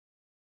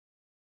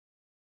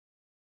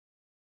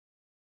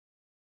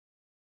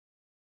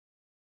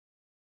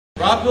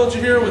Rob Pilger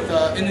here with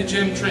In the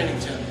Gym training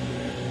tip.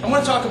 I'm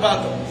going to talk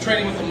about the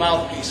training with the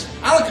mouthpiece.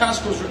 Alan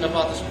Costco's written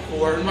about this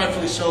before, and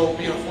rightfully so,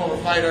 being a former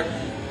fighter.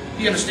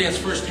 He understands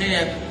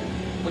firsthand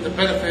what the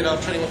benefit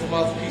of training with the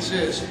mouthpiece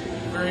is.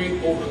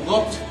 Very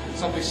overlooked,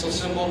 something so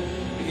simple,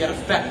 but yet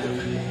effective.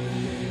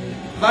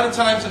 A lot of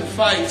times in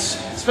fights,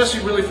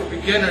 especially really for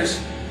beginners,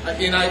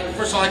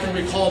 first of all, I can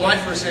recall my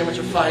first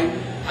amateur fight.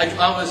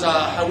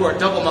 I wore a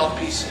double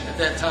mouthpiece at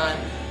that time,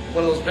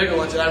 one of those bigger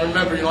ones, and I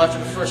remember, after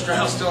the first round,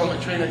 I was still in my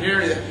trainer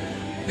Gary, that,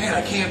 man,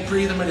 I can't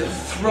breathe, I'm ready to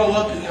throw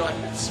up, and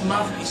this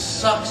mouthpiece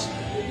sucks.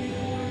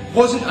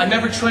 I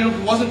never trained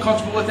with it, wasn't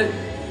comfortable with it.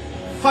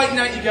 Fight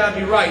night, you gotta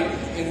be right,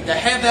 and to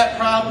have that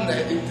problem,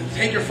 to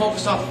take your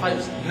focus off the fight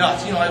was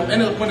nuts. I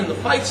ended up winning the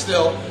fight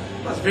still,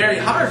 but it was very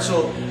hard,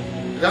 so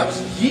that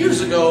was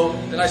years ago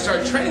that I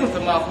started training with the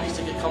mouthpiece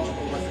to get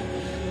comfortable with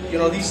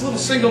it. These little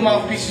single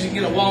mouthpieces you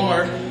can get at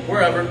Walmart,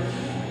 wherever,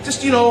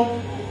 just,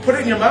 put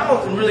it in your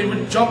mouth and really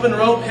jumping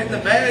rope, hitting the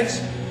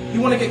bags.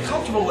 You want to get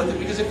comfortable with it,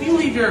 because if you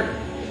leave your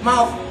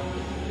mouth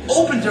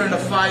open during the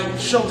fight,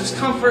 show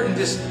discomfort and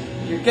just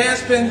you're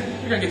gasping,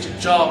 you're going to get your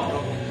jaw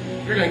broken.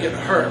 You're going to get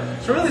hurt.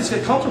 So really just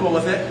get comfortable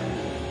with it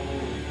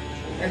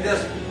and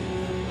just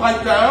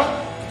pipe down,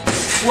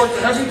 work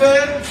the heavy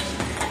bag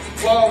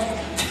while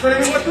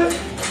training with it.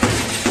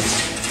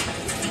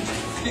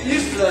 Get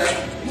used to that.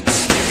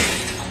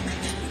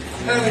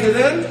 Having it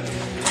in.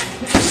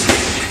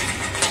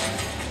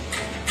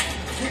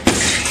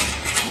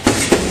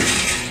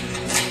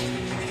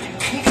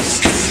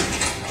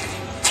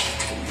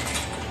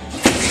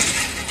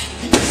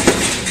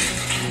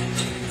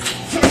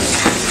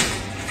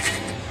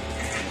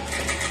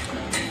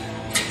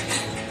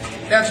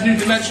 Adds a new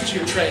dimension to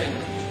your training.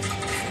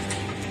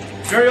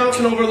 Very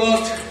often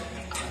overlooked,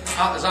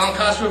 as Alan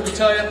Costco could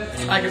tell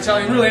you, I could tell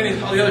you, really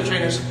all the other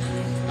trainers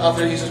out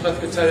there, Jesus Smith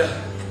could tell you,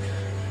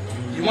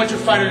 you want your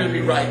fighter to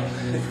be right.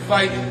 If you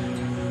fight,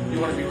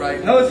 you want to be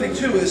right. Another thing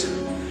too is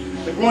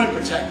the groin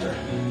protector.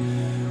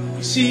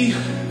 You see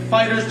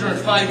fighters during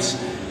fights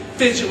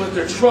fidget with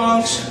their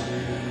trunks,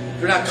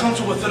 they're not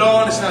comfortable with it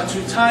on, it's not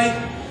too tight.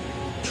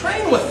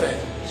 Train with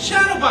it,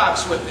 shadow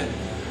box with it,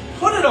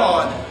 put it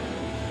on.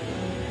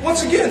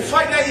 Once again,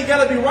 fight night, you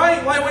gotta be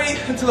right. Why wait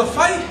until the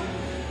fight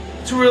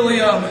to really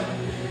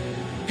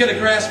get a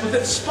grasp with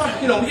it?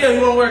 You want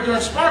to wear it during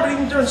sparring, but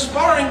even during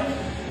sparring,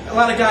 a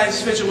lot of guys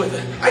fidget with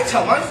it. I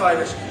tell my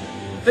fighters,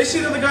 if they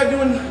see the other guy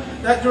doing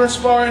that during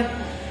sparring,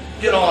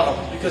 get on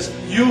them, because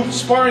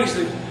sparring is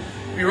to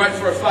be right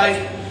for a fight,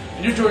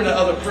 and you're doing the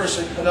other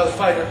person, another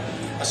fighter,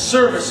 a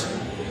service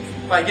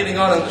by getting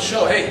on the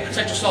show. Hey,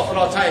 protect yourself at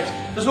all times.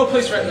 There's no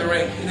place right in the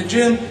ring. In the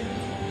gym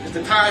is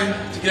the time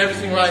to get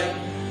everything right,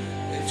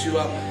 to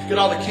get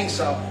all the kinks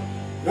out.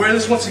 Wear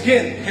this once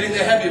again, hitting the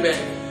heavy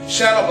bag,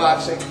 shadow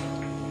boxing.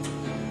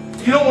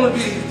 You don't want to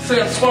be,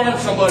 say I'm sparring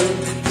with somebody,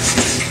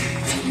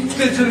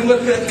 fidgeting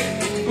with it,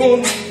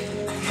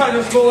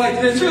 trying to go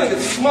like this, you're going to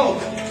get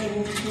smoked.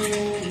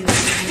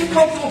 Get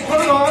comfortable,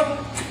 put it on,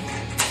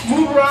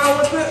 move around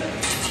with it,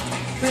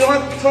 feel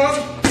like the tongue.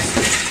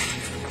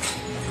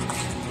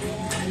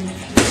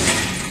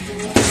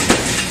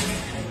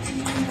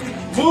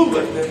 Move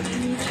with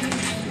it.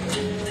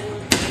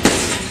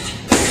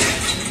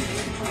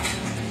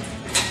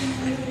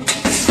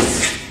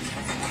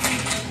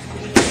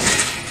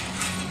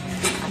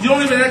 You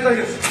don't even act like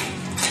it's...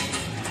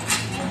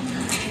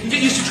 You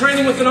get used to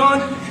training with it on,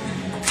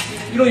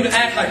 you don't even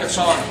act like it's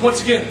on.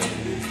 Once again,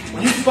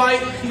 when you fight,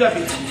 you gotta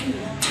be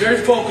very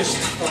focused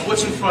on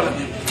what's in front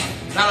of you.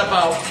 Not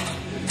about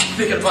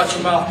thinking about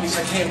your mouthpiece,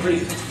 I can't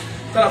breathe.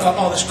 Not about,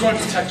 oh, this groin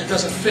protector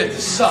doesn't fit,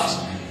 this sucks.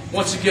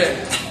 Once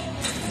again,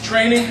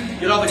 training,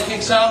 get all the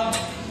kinks out,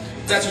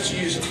 that's what you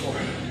use it for.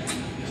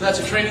 So that's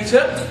a training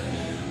tip.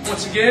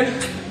 Once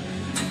again,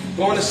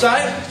 go on the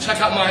site, check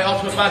out my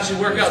Ultimate Boxing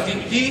Workout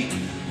DVD,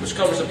 which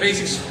covers the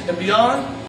basics and beyond.